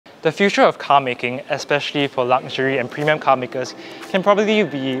The future of car making, especially for luxury and premium car makers, can probably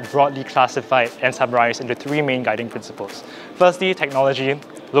be broadly classified and summarized into three main guiding principles. Firstly, technology,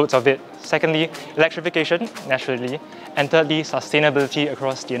 loads of it. Secondly, electrification, naturally. And thirdly, sustainability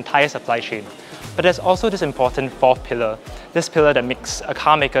across the entire supply chain. But there's also this important fourth pillar, this pillar that makes a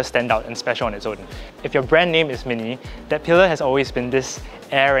car maker stand out and special on its own. If your brand name is MINI, that pillar has always been this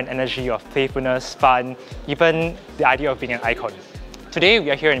air and energy of playfulness, fun, even the idea of being an icon. Today,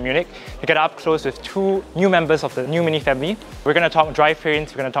 we are here in Munich to get up close with two new members of the new MINI family. We're going to talk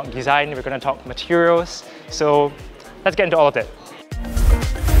drivetrains, we're going to talk design, we're going to talk materials. So let's get into all of that.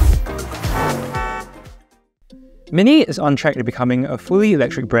 MINI is on track to becoming a fully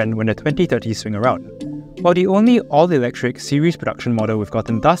electric brand when the 2030s swing around. While the only all-electric series production model we've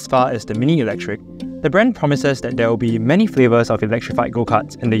gotten thus far is the MINI Electric, the brand promises that there will be many flavours of electrified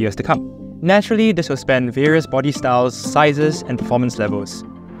go-karts in the years to come. Naturally, this will span various body styles, sizes, and performance levels.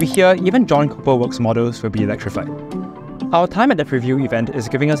 We hear even John Cooper Works models will be electrified. Our time at the preview event is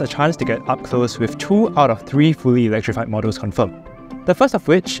giving us a chance to get up close with 2 out of 3 fully electrified models confirmed. The first of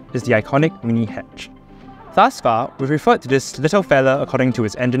which is the iconic MINI Hatch. Thus far, we've referred to this little fella according to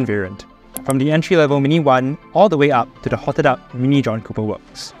its engine variant, from the entry-level MINI 1 all the way up to the hotted-up MINI John Cooper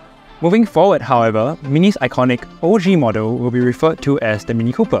Works. Moving forward, however, MINI's iconic OG model will be referred to as the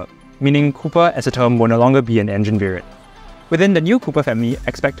MINI Cooper, meaning Cooper as a term will no longer be an engine variant. Within the new Cooper family,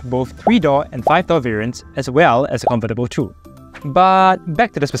 expect both 3-door and 5-door variants, as well as a convertible too. But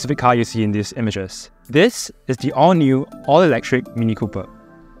back to the specific car you see in these images. This is the all-new, all-electric MINI Cooper.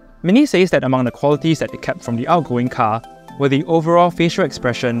 MINI says that among the qualities that it kept from the outgoing car were the overall facial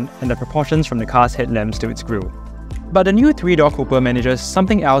expression and the proportions from the car's headlamps to its grille. But the new 3-door Cooper manages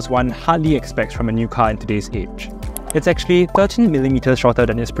something else one hardly expects from a new car in today's age. It's actually 13mm shorter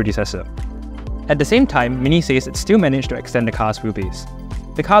than its predecessor. At the same time, MINI says it still managed to extend the car's wheelbase.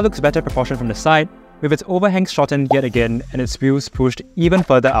 The car looks better proportioned from the side, with its overhangs shortened yet again and its wheels pushed even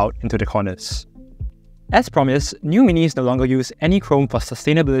further out into the corners. As promised, new MINIs no longer use any chrome for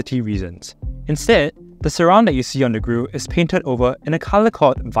sustainability reasons. Instead, the surround that you see on the grille is painted over in a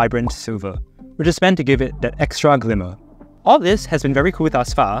colour-caught vibrant silver, which is meant to give it that extra glimmer. All this has been very cool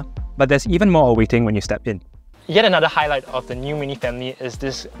thus far, but there's even more awaiting when you step in. Yet another highlight of the new MINI family is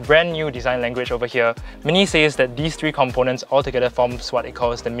this brand new design language over here. MINI says that these 3 components altogether forms what it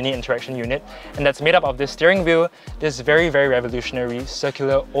calls the MINI Interaction Unit, and that's made up of this steering wheel, this very revolutionary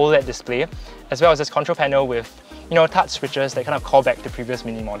circular OLED display, as well as this control panel with, touch switches that kind of call back to previous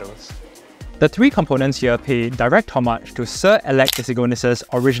MINI models. The 3 components here pay direct homage to Sir-elect Isigonis'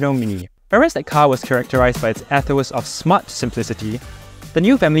 original MINI. Whereas that car was characterized by its ethos of smart simplicity, the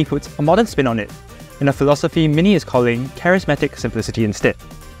new family puts a modern spin on it, in a philosophy MINI is calling charismatic simplicity instead.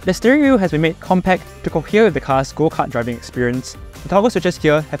 The steering wheel has been made compact to cohere with the car's go-kart driving experience. The toggle switches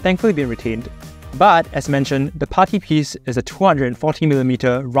here have thankfully been retained, but as mentioned, the party piece is a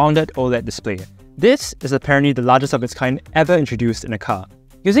 240mm rounded OLED display. This is apparently the largest of its kind ever introduced in a car.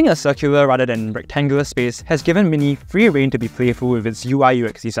 Using a circular rather than rectangular space has given MINI free rein to be playful with its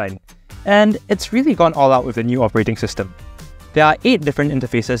UI/UX design, and it's really gone all out with the new operating system. There are 8 different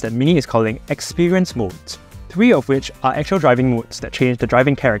interfaces that MINI is calling experience modes, 3 of which are actual driving modes that change the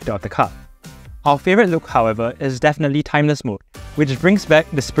driving character of the car. Our favourite look, however, is definitely Timeless mode, which brings back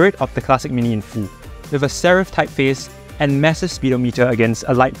the spirit of the classic MINI in full, with a serif typeface and massive speedometer against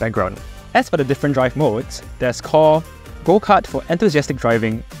a light background. As for the different drive modes, there's Core, Go-Kart for enthusiastic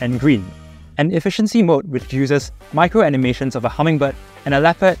driving, and Green, an efficiency mode which uses micro animations of a hummingbird and a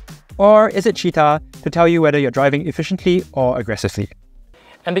leopard, or is it cheetah, to tell you whether you're driving efficiently or aggressively.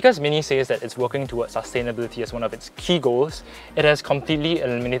 And because MINI says that it's working towards sustainability as one of its key goals, it has completely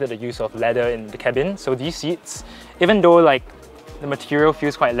eliminated the use of leather in the cabin. So these seats, even though the material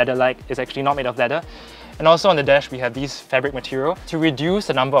feels quite leather-like, is actually not made of leather. And also on the dash, we have these fabric material to reduce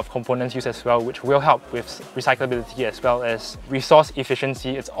the number of components used as well, which will help with recyclability as well as resource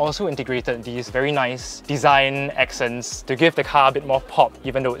efficiency. It's also integrated these very nice design accents to give the car a bit more pop,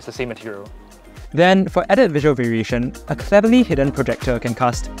 even though it's the same material. Then, for added visual variation, a cleverly hidden projector can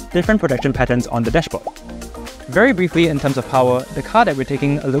cast different projection patterns on the dashboard. Very briefly, in terms of power, the car that we're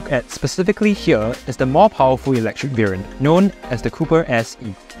taking a look at specifically here is the more powerful electric variant, known as the Cooper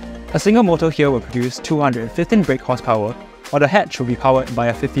SE. A single motor here will produce 215 brake horsepower, while the hatch will be powered by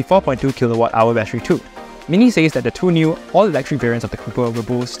a 54.2 kWh battery too. MINI says that the 2 new all-electric variants of the Cooper will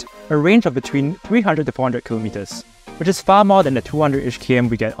boast a range of between 300 to 400 km, which is far more than the 200-ish km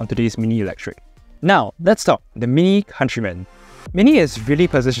we get on today's MINI Electric. Now, let's talk the MINI Countryman. MINI is really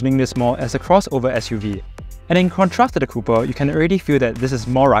positioning this more as a crossover SUV, and in contrast to the Cooper, you can already feel that this is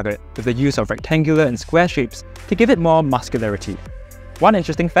more rugged with the use of rectangular and square shapes to give it more muscularity. One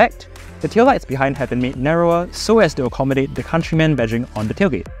interesting fact, the taillights behind have been made narrower so as to accommodate the Countryman badging on the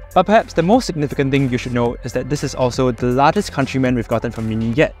tailgate. But perhaps the most significant thing you should know is that this is also the largest Countryman we've gotten from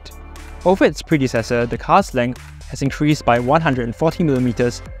MINI yet. Over its predecessor, the car's length has increased by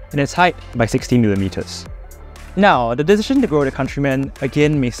 140mm and its height by 60mm. Now, the decision to grow the Countryman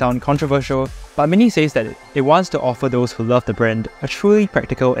again may sound controversial, but MINI says that it wants to offer those who love the brand a truly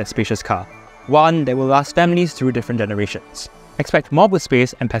practical and spacious car, one that will last families through different generations. Expect more boot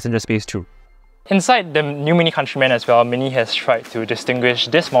space and passenger space too. Inside the new MINI Countryman as well, MINI has tried to distinguish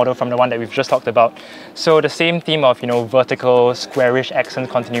this model from the one that we've just talked about. So the same theme of, vertical, squarish accent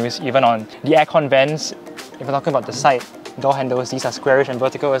continues even on the aircon vents. If we're talking about the side door handles, these are squarish and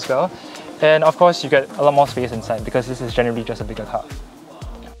vertical as well. And of course, you get a lot more space inside because this is generally just a bigger car.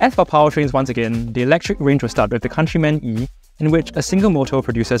 As for powertrains, once again, the electric range will start with the Countryman E, in which a single motor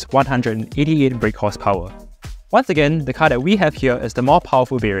produces 188 brake horsepower. Once again, the car that we have here is the more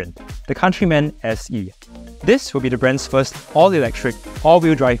powerful variant, the Countryman SE. This will be the brand's first all-electric,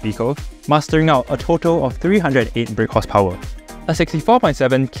 all-wheel drive vehicle, mustering out a total of 308 brake horsepower. A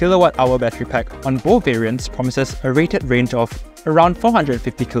 64.7 kWh battery pack on both variants promises a rated range of around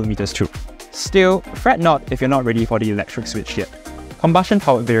 450 km too. Still, fret not if you're not ready for the electric switch yet.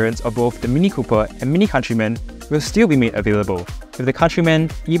 Combustion-powered variants of both the MINI Cooper and MINI Countryman will still be made available, with the Countryman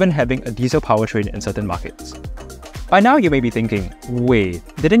even having a diesel powertrain in certain markets. By now you may be thinking, wait,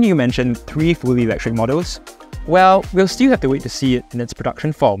 didn't you mention 3 fully electric models? Well, we'll still have to wait to see it in its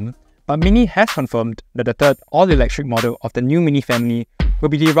production form, but MINI has confirmed that the third all-electric model of the new MINI family will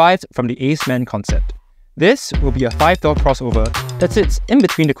be derived from the Aceman concept. This will be a 5-door crossover that sits in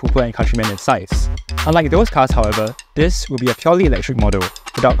between the Cooper and Countryman in size. Unlike those cars, however, this will be a purely electric model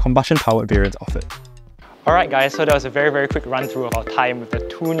without combustion-powered variants offered. Alright guys, so that was a very quick run through of our time with the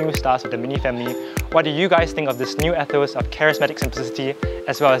 2 new stars of the MINI family. What do you guys think of this new ethos of charismatic simplicity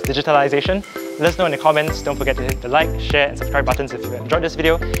as well as digitalization? Let us know in the comments. Don't forget to hit the like, share and subscribe buttons if you enjoyed this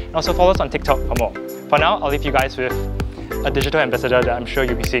video, and also follow us on TikTok for more. For now, I'll leave you guys with a digital ambassador that I'm sure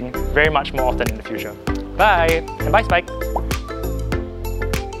you'll be seeing very much more often in the future. Bye! And bye Spike!